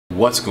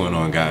What's going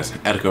on, guys?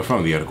 Etika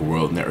from the Etika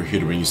World Network here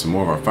to bring you some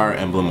more of our Fire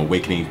Emblem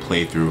Awakening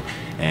playthrough,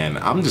 and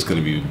I'm just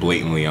going to be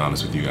blatantly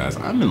honest with you guys.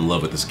 I'm in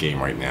love with this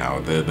game right now.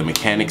 The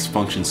mechanics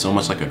function so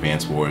much like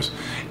Advance Wars,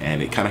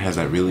 and it kind of has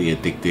that really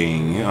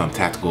addicting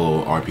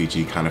tactical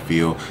RPG kind of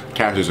feel. The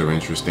characters are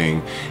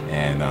interesting,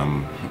 and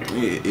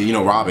you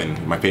know,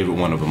 Robin, my favorite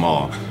one of them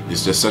all,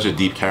 is just such a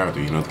deep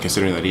character, you know,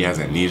 considering that he has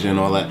amnesia and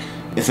all that.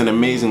 It's an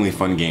amazingly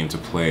fun game to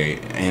play,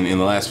 and in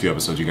the last few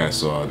episodes you guys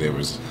saw, there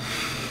was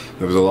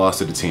a loss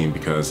to the team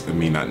because of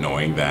me not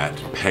knowing that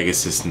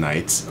Pegasus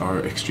Knights are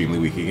extremely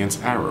weak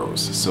against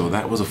arrows. So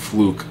that was a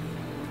fluke,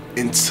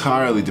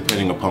 entirely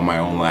depending upon my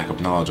own lack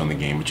of knowledge on the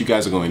game, but you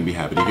guys are going to be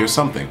happy to hear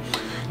something.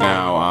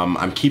 Now,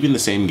 I'm keeping the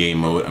same game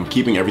mode. I'm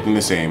keeping everything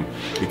the same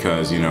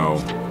because, you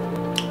know,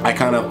 I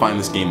kind of find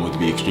this game mode to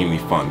be extremely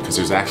fun because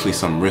there's actually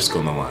some risk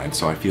on the line,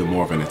 so I feel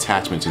more of an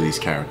attachment to these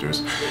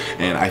characters.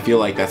 And I feel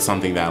like that's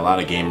something that a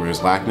lot of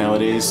gamers lack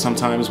nowadays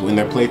sometimes when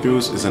their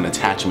playthroughs, is an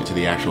attachment to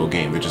the actual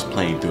game. They're just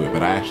playing through it,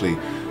 but I actually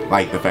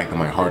like the fact that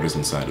my heart is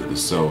inside of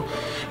this. So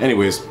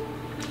anyways,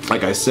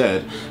 like I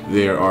said,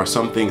 there are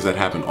some things that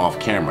happen off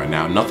camera.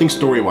 Now, nothing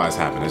story-wise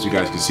happened. As you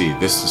guys can see,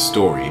 this is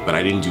story, but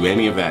I didn't do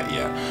any of that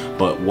yet.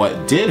 But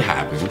what did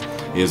happen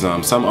is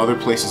some other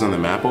places on the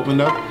map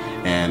opened up,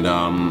 and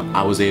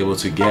I was able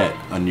to get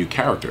a new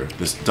character,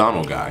 this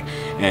Donald guy,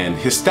 and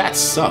his stats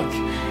suck,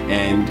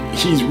 and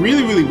he's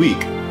really weak,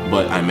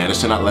 but I managed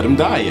to not let him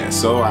die yet,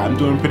 so I'm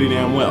doing pretty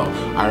damn well.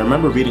 I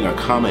remember reading a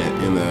comment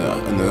in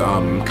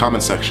the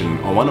comment section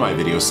on one of my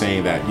videos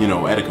saying that, you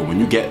know, Etika, when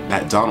you get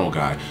that Donald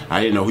guy,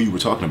 I didn't know who you were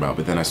talking about,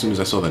 but then as soon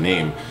as I saw the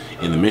name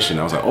in the mission,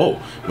 I was like, oh,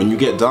 when you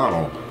get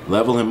Donald,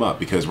 level him up,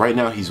 because right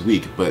now he's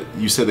weak, but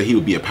you said that he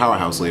would be a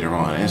powerhouse later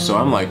on. And so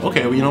I'm like,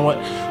 okay, well, you know what,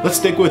 let's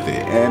stick with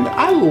it. And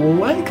I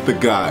like the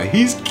guy.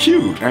 He's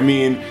cute. I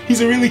mean,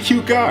 he's a really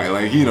cute guy,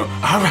 like, you know,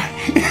 all right.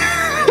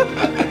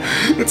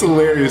 It's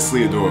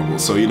hilariously adorable.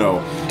 So, you know,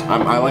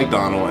 I like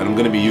Donald, and I'm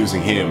gonna be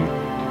using him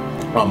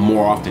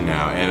more often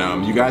now.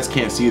 And you guys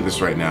can't see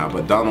this right now,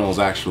 but Donald is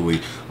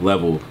actually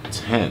level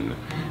 10.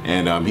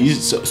 And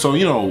he's so,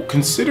 you know,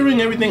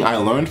 considering everything I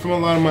learned from a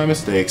lot of my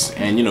mistakes,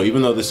 and, you know,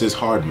 even though this is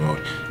hard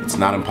mode, it's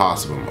not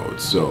impossible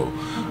mode. So,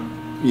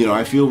 you know,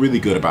 I feel really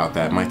good about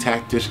that. My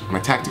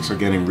tactics are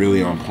getting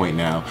really on point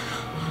now.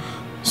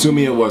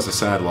 Sumia was a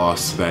sad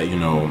loss that, you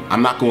know,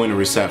 I'm not going to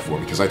reset for,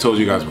 because I told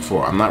you guys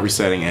before, I'm not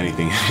resetting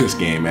anything in this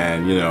game.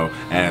 And, you know,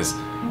 as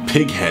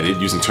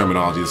pig-headed, using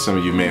terminology that some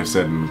of you may have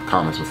said in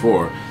comments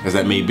before, as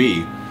that may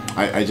be,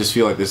 I just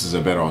feel like this is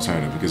a better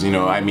alternative because, you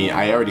know, I mean,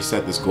 I already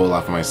set this goal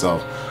out for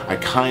myself. I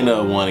kind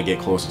of want to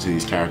get closer to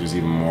these characters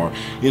even more,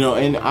 you know,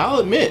 and I'll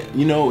admit,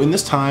 you know, in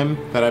this time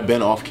that I've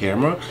been off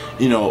camera,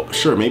 you know,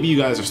 sure, maybe you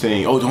guys are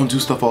saying, oh, don't do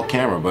stuff off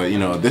camera, but, you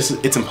know,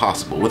 it's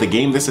impossible. With a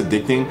game this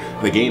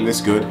addicting, the game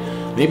this good,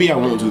 maybe I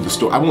won't do the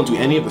story. I won't do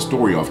any of the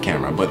story off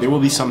camera, but there will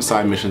be some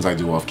side missions I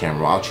do off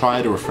camera. I'll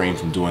try to refrain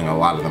from doing a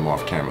lot of them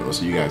off camera though,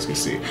 so you guys can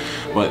see.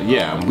 But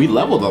yeah, we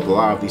leveled up a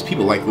lot of these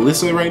people. Like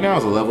Lissa right now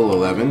is a level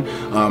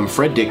 11.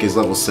 Fred Dick is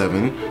level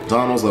 7.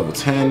 Donald's level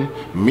 10.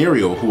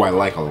 Muriel, who I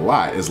like a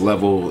lot, is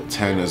level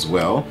 10 as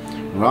well.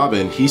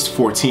 Robin, he's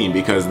 14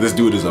 because this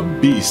dude is a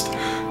beast.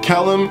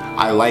 Kellum,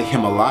 I like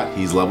him a lot.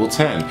 He's level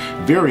 10.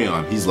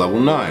 Virion, he's level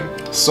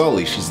 9.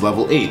 Sully, she's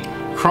level 8.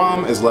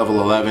 Crom is level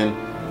 11.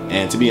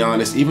 And to be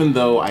honest, even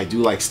though I do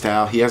like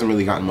Style, he hasn't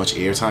really gotten much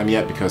airtime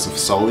yet because of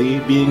Sully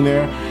being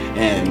there.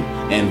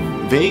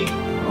 And Vake,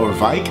 or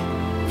Vike,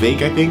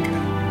 I think,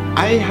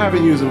 I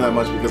haven't used him that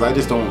much because I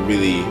just don't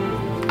really,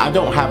 I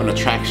don't have an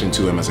attraction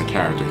to him as a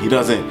character. He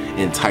doesn't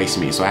entice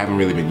me, so I haven't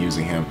really been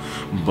using him.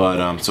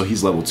 But, so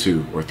he's level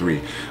 2 or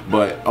 3.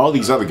 But all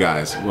these other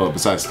guys, well,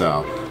 besides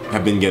Style,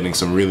 have been getting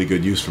some really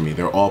good use for me.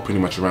 They're all pretty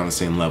much around the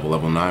same level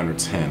 9 or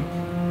 10.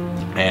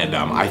 And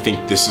I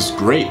think this is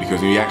great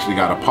because we actually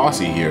got a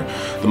posse here.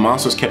 The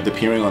monsters kept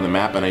appearing on the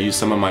map, and I used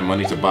some of my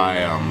money to buy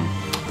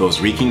those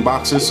reeking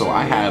boxes, so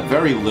I have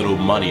very little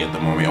money at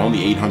the moment,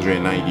 only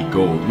 890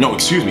 gold. No,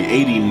 excuse me,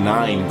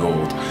 89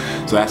 gold.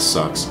 So that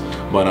sucks.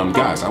 But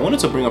guys, I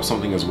wanted to bring up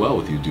something as well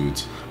with you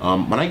dudes.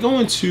 When I go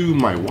into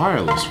my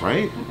wireless,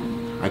 right,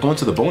 I go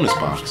into the bonus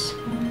box.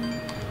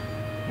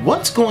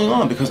 What's going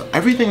on? Because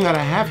everything that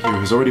I have here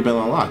has already been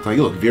unlocked. Like,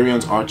 look,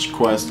 Virion's Arch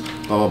Quest,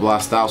 blah blah blah,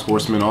 Styles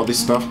Horseman, all this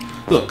stuff.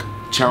 Look,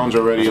 challenge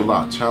already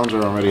unlocked,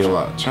 challenger already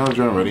unlocked,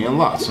 challenger already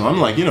unlocked. So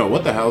I'm like, you know,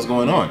 what the hell's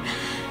going on?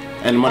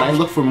 And when I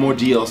look for more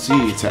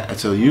DLC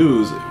to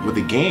use with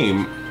the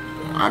game,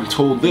 I'm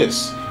told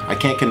this: I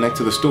can't connect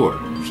to the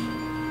store.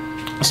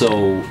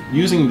 So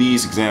using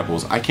these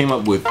examples, I came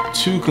up with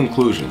two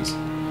conclusions.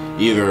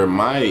 Either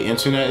my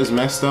internet is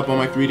messed up on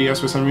my 3DS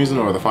for some reason,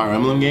 or the Fire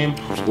Emblem game,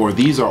 or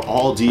these are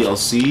all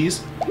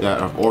DLCs that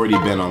have already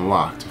been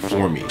unlocked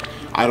for me.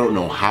 I don't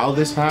know how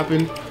this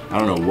happened. I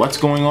don't know what's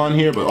going on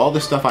here, but all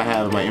this stuff I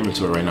have in my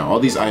inventory right now, all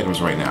these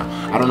items right now,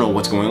 I don't know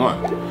what's going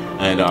on.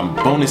 And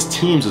bonus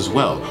teams as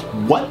well.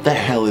 What the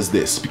hell is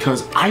this?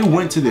 Because I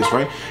went to this,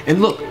 right? And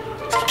look,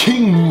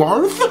 King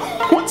Marth?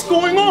 What's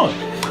going on?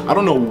 I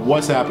don't know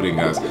what's happening,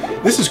 guys.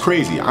 This is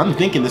crazy. I'm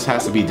thinking this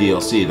has to be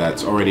DLC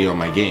that's already on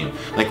my game.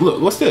 Like,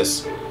 look, what's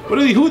this?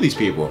 Who are these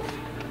people?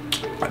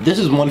 This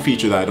is one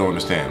feature that I don't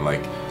understand.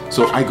 Like,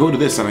 so I go to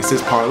this and it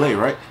says parlay,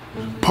 right?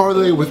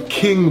 Parlay with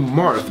King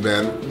Marth,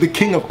 man. The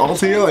king of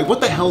Altair? Like,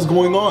 what the hell's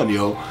going on,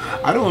 yo?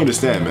 I don't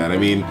understand, man. I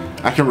mean,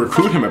 I can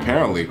recruit him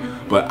apparently,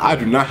 but I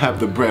do not have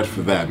the bread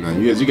for that,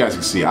 man. As you guys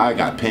can see, I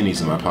got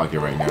pennies in my pocket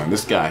right now, and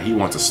this guy, he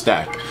wants a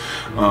stack.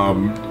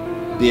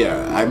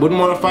 Yeah, I wouldn't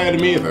want to fight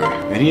him either.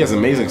 And he has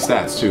amazing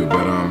stats too,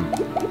 but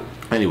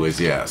anyways,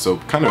 yeah, so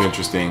kind of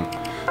interesting.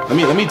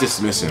 Let me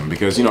dismiss him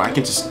because, you know, I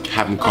can just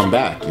have him come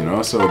back, you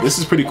know? So this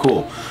is pretty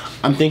cool.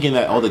 I'm thinking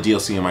that all the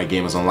DLC in my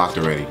game is unlocked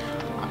already,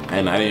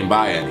 and I didn't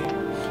buy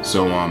any.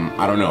 So,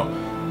 I don't know.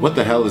 What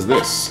the hell is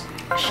this?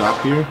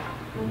 Shop here?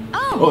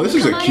 Oh, this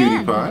is a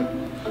cutie pie.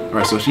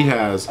 Alright, so she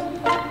has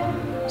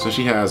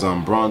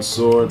bronze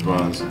sword,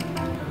 bronze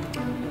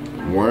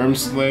worm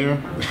slayer.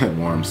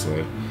 Worm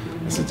slayer.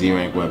 It's a D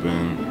rank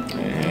weapon, a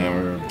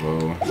hammer,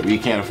 bow. We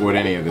can't afford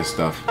any of this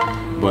stuff.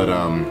 But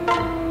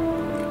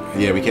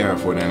yeah, we can't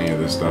afford any of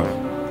this stuff.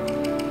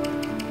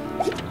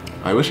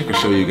 I wish I could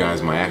show you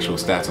guys my actual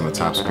stats on the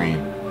top screen.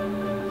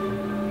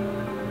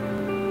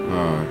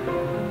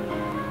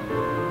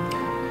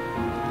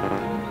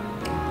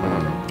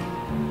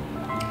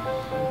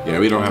 Yeah,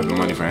 we don't have the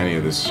money for any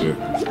of this shit.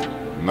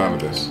 None of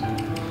this.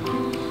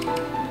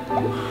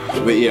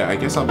 But yeah, I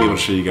guess I'll be able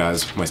to show you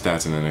guys my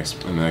stats in the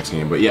next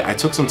game. But yeah, I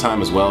took some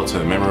time as well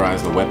to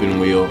memorize the weapon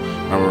wheel,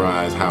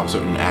 memorize how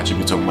certain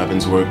attributes on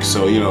weapons work.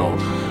 So, you know,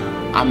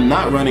 I'm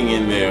not running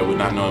in there with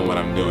not knowing what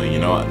I'm doing, you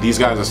know. These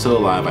guys are still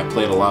alive. I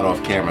played a lot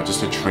off camera just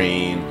to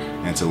train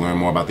and to learn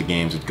more about the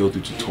games, to go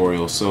through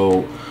tutorials.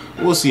 So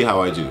we'll see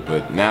how I do.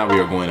 But now we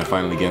are going to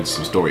finally get into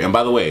some story. And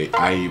by the way,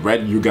 I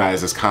read you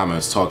guys'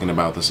 comments talking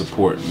about the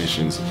support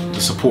missions,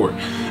 the support.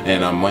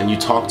 And when you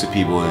talk to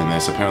people, and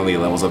this apparently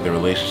levels up their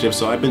relationship.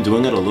 So I've been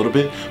doing it a little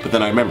bit, but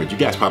then I remembered you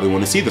guys probably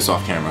want to see this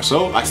off camera.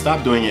 So I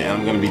stopped doing it, and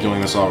I'm going to be doing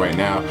this all right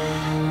now,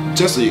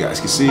 just so you guys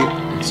can see.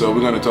 So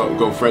we're going to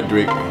go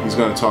Frederick. He's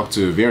going to talk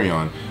to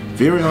Virion.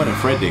 Virion and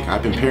Frederick,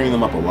 I've been pairing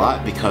them up a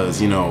lot because,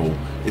 you know,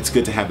 it's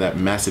good to have that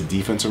massive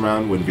defense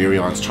around when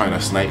Virion's trying to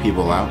snipe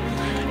people out.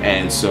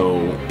 And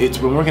so it's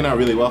been working out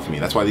really well for me.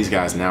 That's why these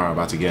guys now are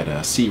about to get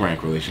a C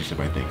rank relationship,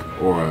 I think,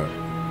 or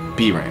a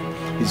B rank.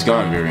 He's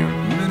gone, Virion.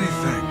 Many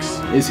thanks.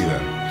 Is he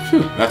then?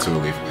 Phew, that's a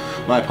relief.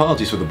 My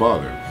apologies for the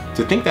bother.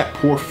 To think that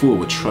poor fool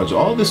would trudge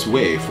all this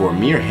way for a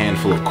mere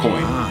handful of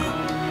coin.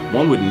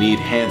 One would need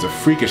hands of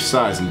freakish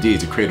size indeed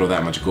to cradle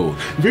that much gold.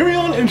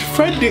 Virion and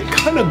Frederick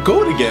kind of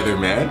go together,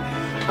 man.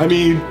 I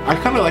mean, I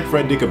kind of like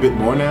Frederick a bit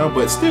more now,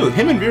 but still,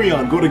 him and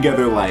Virion go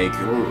together like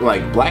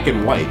black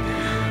and white.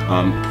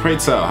 Pray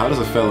tell, how does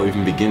a fellow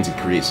even begin to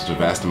create such a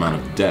vast amount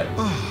of debt?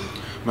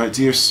 My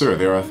dear sir,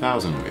 there are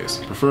 1,000 ways,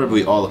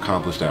 preferably all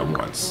accomplished at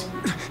once.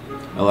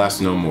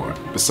 Alas, no more.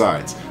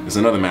 Besides, there's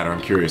another matter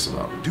I'm curious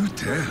about. Do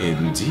tell.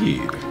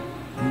 Indeed.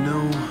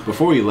 No.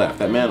 Before we left,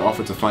 that man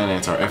offered to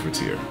finance our efforts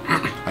here.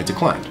 I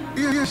declined.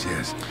 Yes.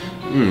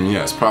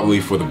 Yes,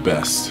 probably for the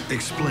best.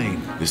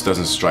 Explain. This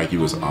doesn't strike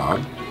you as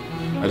odd?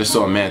 I just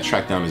saw a man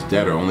track down his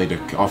debtor only to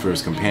offer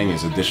his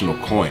companions additional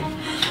coin.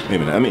 Wait a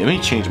minute, let me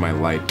change my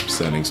light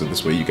setting so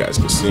this way you guys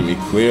can see me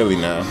clearly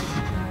now.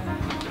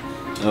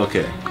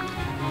 Okay.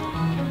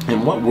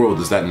 In what world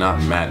is that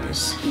not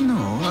madness?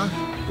 No,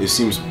 It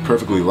seems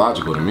perfectly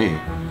logical to me.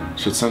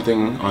 Should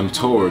something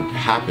untoward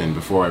happen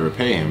before I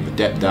repay him, the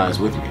debt dies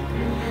with me.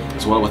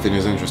 It's well within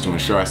his interest to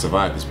ensure I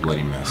survive this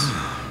bloody mess.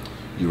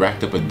 You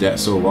racked up a debt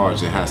so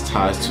large it has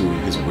ties to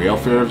his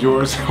welfare of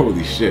yours?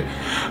 Holy shit.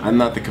 I'm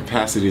not the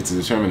capacity to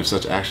determine if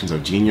such actions are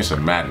genius or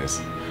madness.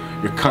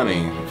 You're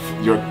cunning.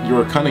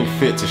 You're a cunning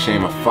fit to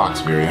shame a fox,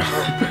 Virion.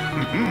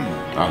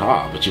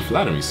 Aha, but you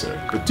flatter me, sir.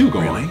 But do go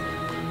on.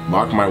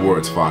 Mark my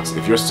words, Fox.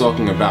 If your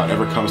sulking about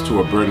ever comes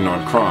to a burden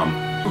on Crom,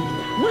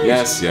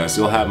 yes,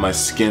 you'll have my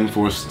skin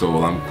for a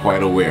stole. I'm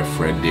quite aware,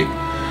 Fred Dick.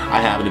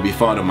 I happen to be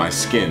fond of my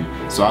skin,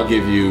 so I'll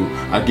give you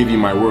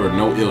my word.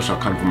 No ill shall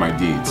come from my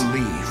deeds.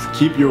 believe.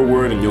 Keep your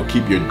word, and you'll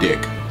keep your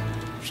dick.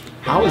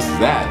 How is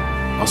that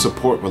a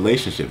support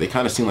relationship? They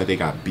kind of seem like they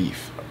got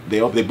beef. They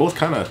both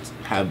kind of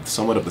have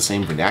somewhat of the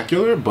same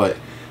vernacular, but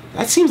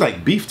that seems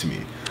like beef to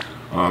me.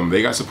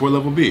 They got support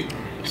level B,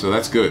 so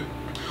that's good.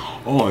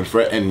 Oh,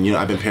 and you know,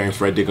 I've been pairing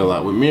Fred Dick a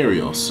lot with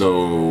Muriel,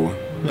 so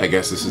I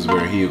guess this is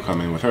where he'll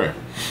come in with her.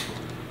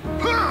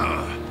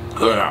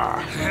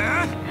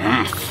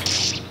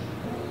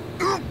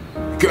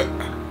 Good.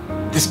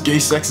 This gay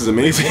sex is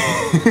amazing.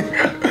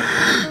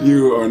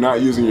 You are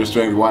not using your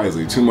strength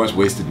wisely. Too much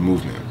wasted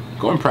movement.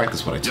 Go and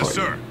practice what I taught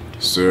you.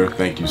 Sir,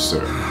 thank you,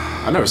 sir.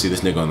 I never see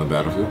this nigga on the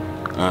battlefield.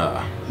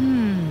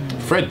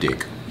 Fred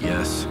Dick.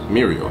 Yes.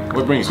 Muriel,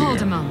 what brings you here?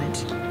 Hold a moment.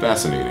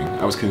 Fascinating.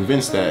 I was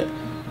convinced that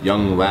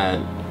young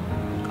lad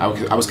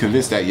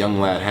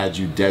had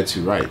you dead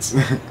to rights.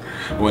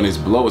 When his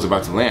blow was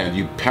about to land,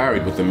 you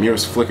parried with the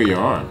merest flick of your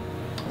arm.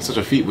 Such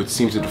a feat would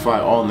seem to defy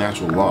all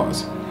natural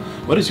laws.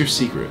 What is your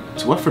secret?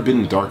 To what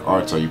forbidden dark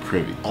arts are you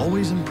privy?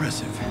 Always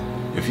impressive.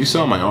 If you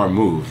saw my arm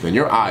move, then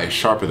your eye is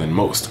sharper than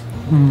most.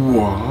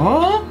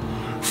 What?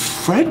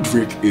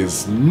 Frederick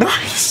is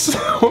nice.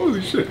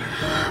 Holy shit.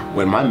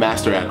 When my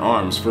master at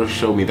arms first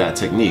showed me that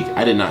technique,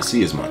 I did not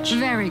see as much.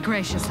 Very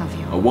gracious of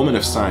you. A woman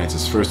of science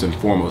is first and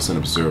foremost an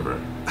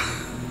observer.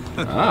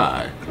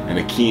 And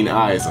a keen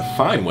eye is a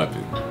fine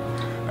weapon.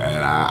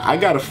 And I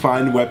got a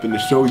fine weapon to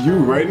show you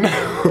right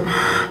now.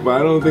 But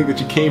I don't think that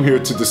you came here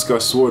to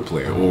discuss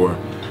swordplay. Or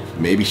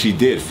maybe she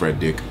did, Fred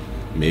Dick.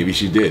 Maybe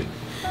she did.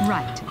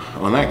 Right.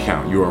 On that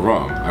count, you are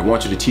wrong. I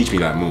want you to teach me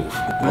that move.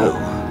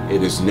 Oh,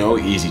 it is no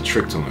easy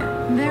trick to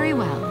learn. Very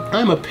well.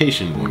 I'm a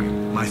patient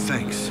woman. My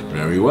thanks.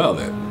 Very well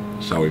then.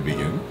 Shall we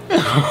begin?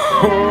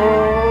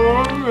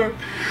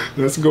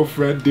 Let's go,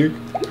 Fred Dick.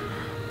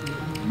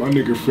 My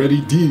nigga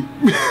Freddy D.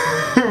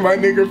 My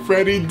nigga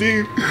Freddy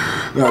D.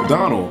 Now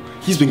Donald,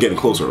 he's been getting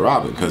closer to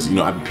Robin because, you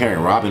know, I've been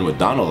pairing Robin with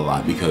Donald a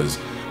lot because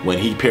when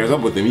he pairs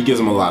up with him, he gives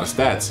him a lot of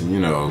stats, and you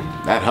know,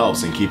 that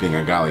helps in keeping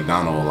a guy like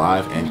Donald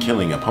alive and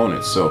killing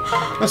opponents. So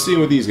let's see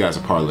what these guys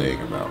are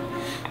parlaying about.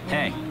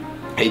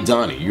 Hey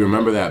Donnie, you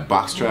remember that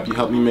box trap you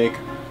helped me make?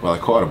 Well, I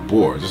caught a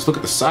boar. Just look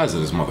at the size of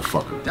this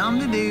motherfucker.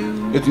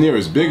 Dum-de-doo. It's near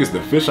as big as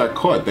the fish I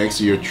caught thanks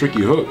to your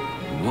tricky hook.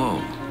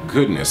 Whoa.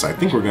 Goodness, I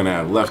think we're gonna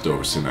have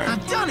leftovers tonight.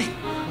 I've done it.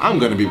 I'm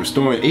gonna be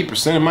restoring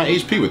 8% of my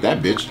HP with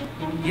that bitch.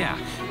 Yeah.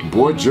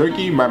 Boar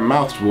jerky? My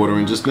mouth's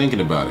watering just thinking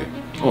about it.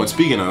 Oh, and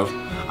speaking of,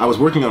 I was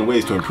working on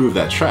ways to improve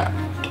that trap.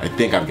 I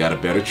think I've got a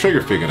better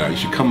trigger figured out. You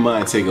should come by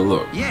and take a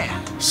look.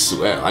 Yeah.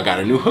 Swell, I got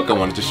a new hook I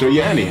wanted to show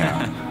you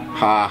anyhow.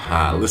 Ha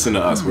ha, listen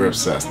to us, we're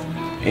obsessed.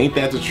 Ain't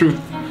that the truth?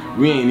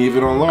 We ain't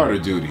even on larder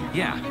duty.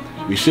 Yeah.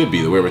 We should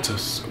be, the way we're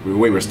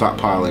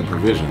stockpiling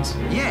provisions.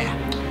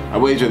 Yeah. I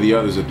wager the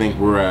others would think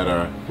we're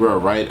a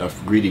right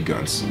of greedy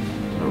guns.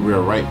 We're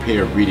a right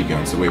pair of greedy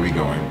guns the way we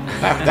going.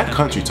 That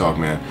country talk,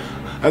 man.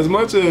 As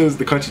much as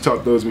the country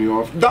talk throws me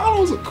off,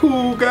 Donald's a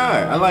cool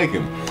guy. I like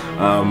him.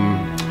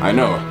 I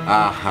know.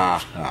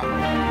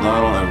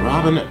 Donald and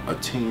Robin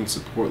attained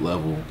support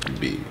level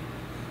B.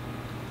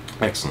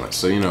 Excellent.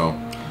 So, you know,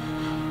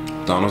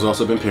 Donald's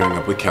also been pairing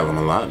up with Kellum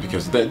a lot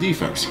because of that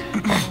defense.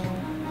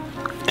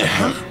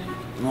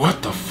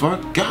 What the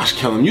fuck? Gosh,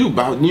 Kellum, you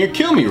about near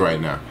kill me right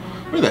now.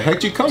 Where the heck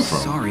did you come from?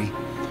 Sorry.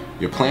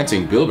 You're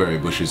planting bilberry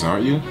bushes,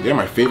 aren't you? They're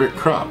my favorite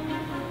crop.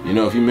 You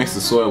know, if you mix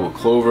the soil with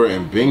clover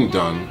and pig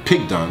dung,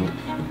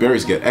 the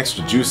berries get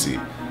extra juicy.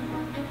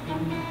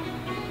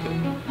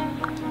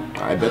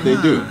 I bet they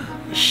do.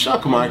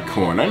 Shuck my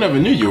corn. I never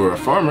knew you were a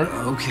farmer.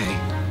 Okay.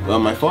 Well,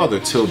 my father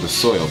tilled the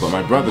soil, but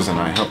my brothers and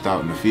I helped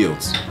out in the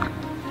fields.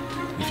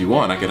 If you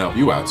want, I could help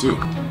you out too.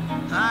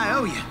 I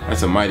owe you.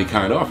 That's a mighty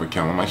kind offer,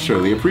 Kellum. I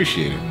surely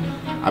appreciate it.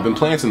 I've been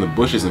planting the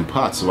bushes in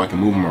pots so I can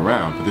move them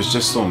around, but there's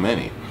just so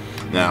many.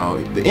 Now,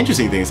 the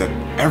interesting thing is that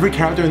every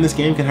character in this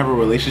game can have a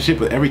relationship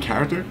with every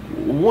character?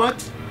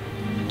 What?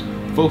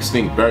 Folks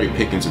think berry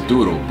picking's a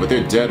doodle, but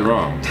they're dead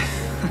wrong.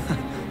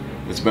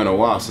 It's been a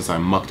while since I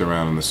mucked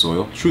around in the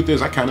soil. Truth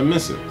is, I kinda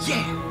miss it.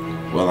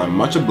 Yeah. Well, I'm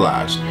much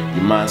obliged.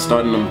 You mind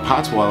starting them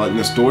pots while I'm in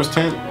the store's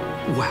tent?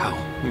 Wow.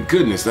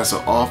 Goodness, that's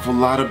an awful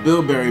lot of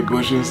bilberry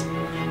bushes.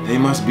 They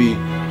must be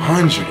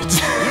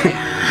hundreds.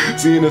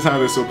 Seeing as how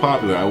they're so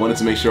popular, I wanted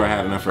to make sure I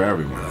had enough for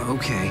everyone.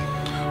 Okay.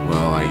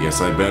 Well, I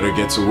guess I better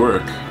get to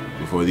work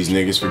before these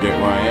niggas forget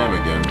where I am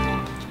again.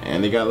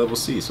 And they got level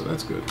C, so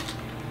that's good.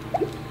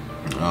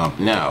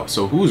 Now,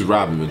 so who's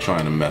Robin been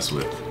trying to mess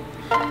with?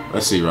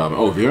 Let's see, Robin.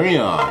 Oh,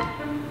 Virion.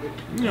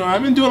 You know,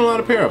 I've been doing a lot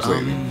of pair-ups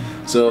lately.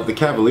 So if the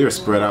Cavaliers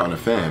spread out in a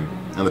fan,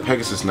 and the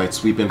Pegasus Knights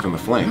sweep in from the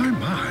flank.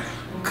 My.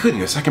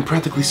 Goodness, I can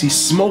practically see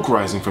smoke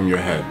rising from your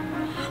head.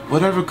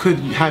 Whatever could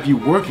have you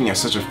working at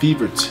such a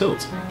fevered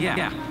tilt?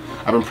 Yeah.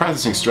 I've been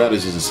practicing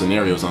strategies and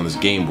scenarios on this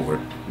game board.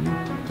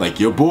 Like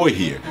your boy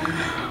here.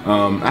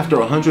 After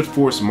 100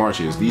 forced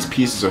marches, these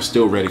pieces are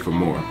still ready for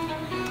more.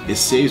 It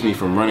saves me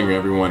from running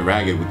everyone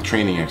ragged with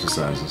training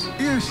exercises.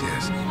 Yes.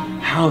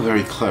 How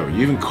very clever.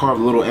 You even carved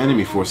little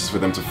enemy forces for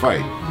them to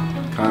fight.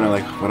 Kinda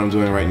like what I'm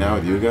doing right now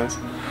with you guys.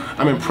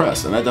 I'm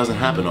impressed, and that doesn't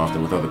happen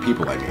often with other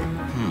people like me.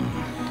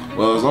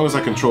 Well, as long as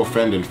I control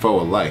friend and foe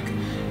alike,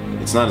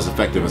 it's not as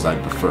effective as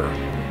I'd prefer.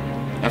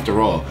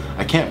 After all,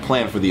 I can't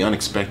plan for the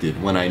unexpected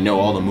when I know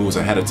all the moves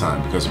ahead of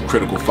time because of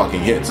critical fucking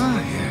hits.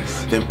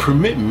 Yes. Then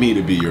permit me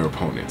to be your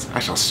opponent. I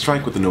shall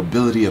strike with the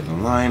nobility of the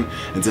line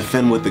and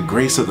defend with the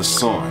grace of the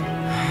swan.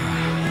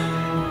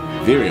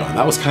 Virion,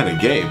 that was kinda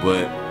gay,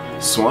 but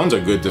swans are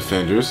good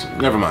defenders.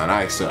 Never mind,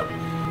 I accept.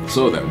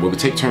 So then, we'll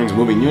take turns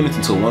moving units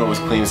until one of us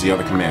claims the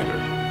other commander.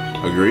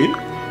 Agreed?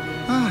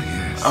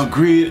 Yes.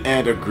 Agreed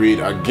and agreed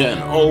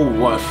again. Oh,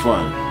 what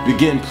fun.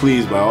 Begin,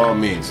 please, by all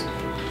means.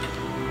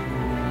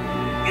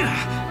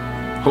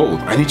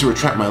 Hold, I need to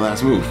retract my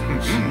last move.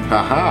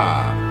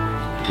 Haha.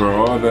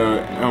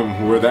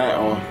 Were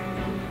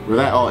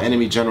that all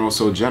enemy generals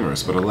so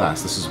generous, but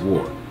alas, this is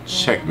war.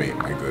 Checkmate,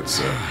 my good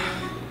sir.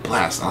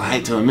 Blast, I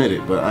hate to admit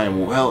it, but I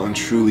am well and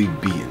truly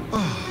beaten.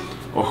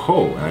 Oh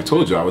ho, and I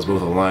told you I was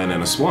both a lion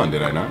and a swan,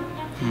 did I not?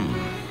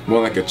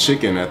 More like a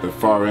chicken at the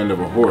far end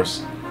of a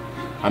horse.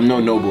 I'm no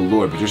noble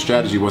lord, but your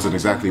strategy wasn't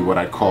exactly what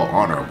I'd call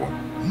honorable.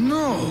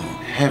 No.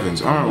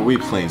 Heavens, aren't we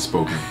plain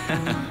spoken?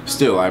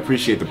 Still, I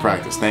appreciate the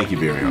practice. Thank you,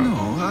 Virion.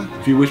 No,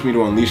 If you wish me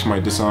to unleash my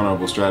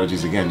dishonorable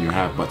strategies again, you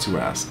have but to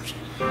ask.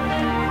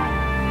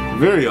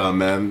 Virion,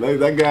 man,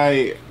 that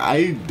guy,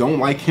 I don't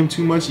like him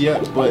too much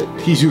yet, but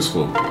he's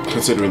useful,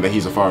 considering that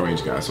he's a far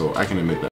range guy, so I can admit that.